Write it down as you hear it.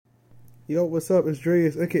Yo, what's up? It's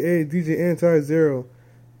Dreas, aka DJ Anti-Zero.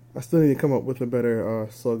 I still need to come up with a better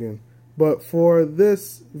slogan. But for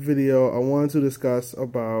this video, I wanted to discuss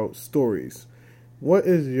about stories. What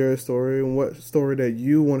is your story, and what story that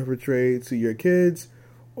you want to portray to your kids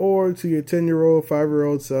or to your 10-year-old,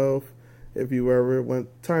 5-year-old self if you ever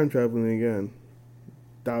went time traveling again?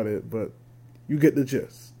 Doubt it, but you get the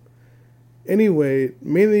gist. Anyway,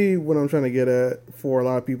 mainly what I'm trying to get at for a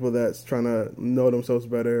lot of people that's trying to know themselves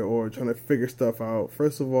better or trying to figure stuff out.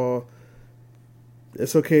 First of all,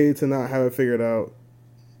 it's okay to not have it figured out.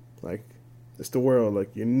 Like, it's the world.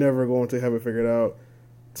 Like, you're never going to have it figured out.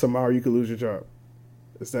 Tomorrow you could lose your job.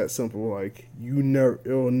 It's that simple. Like,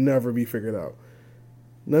 it'll never be figured out.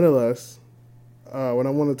 Nonetheless, what I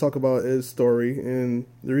want to talk about is story, and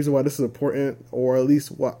the reason why this is important, or at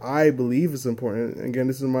least what I believe is important. Again,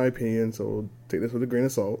 this is my opinion, so take this with a grain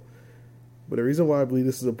of salt. But the reason why I believe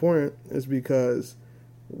this is important is because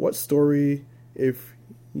what story, if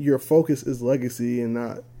your focus is legacy and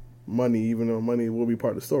not money, even though money will be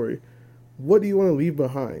part of the story, what do you want to leave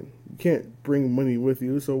behind? You can't bring money with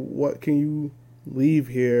you, so what can you leave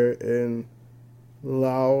here and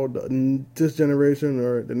allow this generation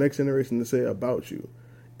or the next generation to say about you,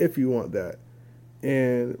 if you want that?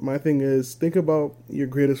 And my thing is, think about your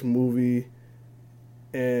greatest movie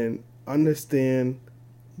and understand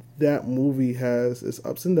that movie has its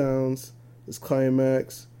ups and downs, its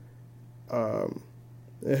climax,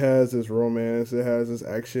 it has its romance, it has its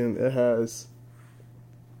action, it has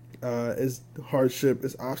its hardship,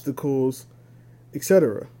 its obstacles,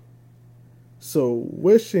 etc. So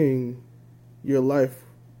wishing your life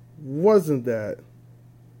wasn't that,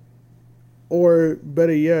 or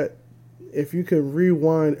better yet, if you could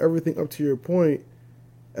rewind everything up to your point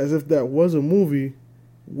as if that was a movie,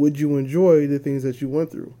 would you enjoy the things that you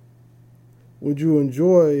went through? Would you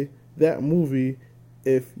enjoy that movie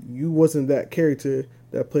if you wasn't that character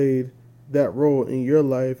that played that role in your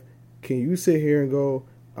life? Can you sit here and go,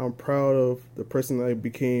 I'm proud of the person I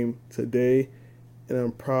became today, and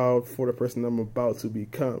I'm proud for the person I'm about to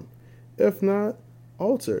become? If not,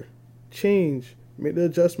 alter, change, make the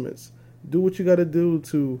adjustments. Do what you got to do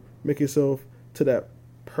to make yourself to that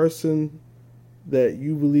person that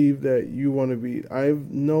you believe that you want to be. I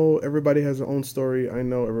know everybody has their own story. I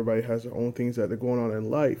know everybody has their own things that are going on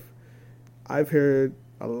in life. I've heard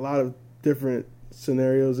a lot of different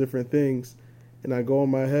scenarios, different things, and I go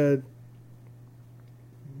in my head,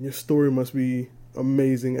 your story must be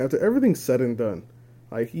amazing after everything's said and done.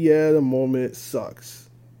 Like, yeah, the moment sucks.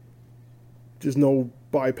 Just no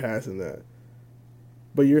bypassing that.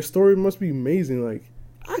 But your story must be amazing. Like,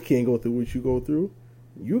 I can't go through what you go through.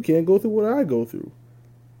 You can't go through what I go through.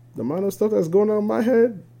 The amount of stuff that's going on in my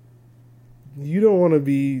head, you don't want to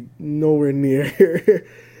be nowhere near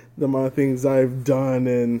the amount of things I've done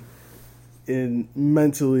and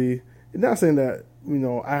mentally. Not saying that,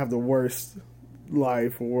 I have the worst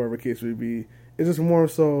life or whatever the case would be. It's just more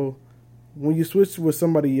so when you switch with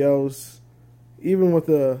somebody else, even with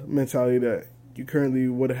the mentality that you currently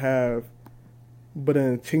would have, but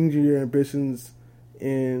then changing your ambitions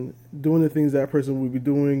and doing the things that person would be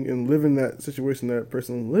doing and living that situation that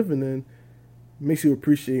person is living in makes you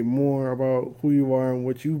appreciate more about who you are and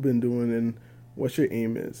what you've been doing and what your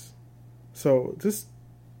aim is. So just,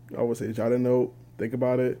 I would say, jot a note, think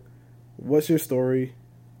about it. What's your story?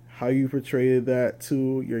 How you portrayed that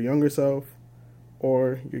to your younger self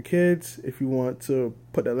or your kids, if you want to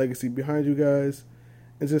put that legacy behind you guys.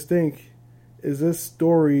 And just think, is this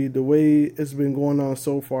story, the way it's been going on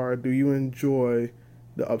so far, do you enjoy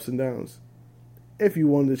the ups and downs? If you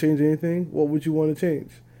wanted to change anything, what would you want to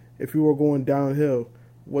change? If you were going downhill,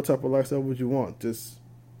 what type of lifestyle would you want? Just,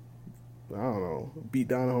 I don't know, beat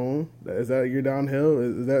down home? Is that your downhill?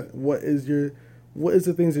 Is that what is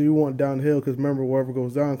the things that you want downhill? Because remember, whatever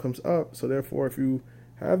goes down comes up. So therefore, if you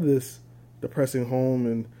have this depressing home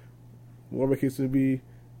and whatever the case would be,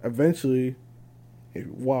 eventually,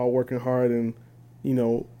 while working hard and,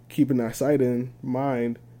 keeping that sight in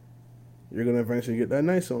mind, you're going to eventually get that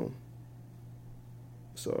nice home.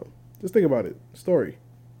 So just think about it. Story.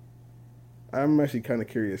 I'm actually kind of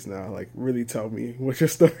curious now. Like, really tell me what your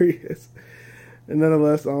story is. And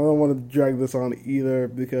nonetheless, I don't want to drag this on either,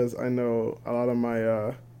 because I know a lot of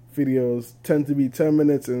my videos tend to be 10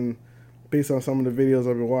 minutes, and based on some of the videos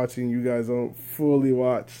I've been watching, you guys don't fully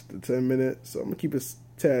watch the 10 minutes. So I'm going to keep it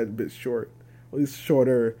a tad bit short, at least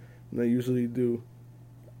shorter than I usually do.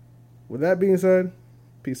 With that being said,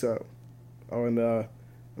 peace out. Oh, and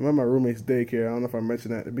I'm at my roommate's daycare. I don't know if I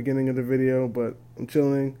mentioned that at the beginning of the video, but I'm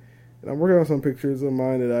chilling, and I'm working on some pictures of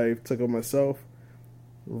mine that I took of myself.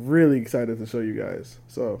 Really excited to show you guys.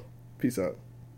 So, peace out.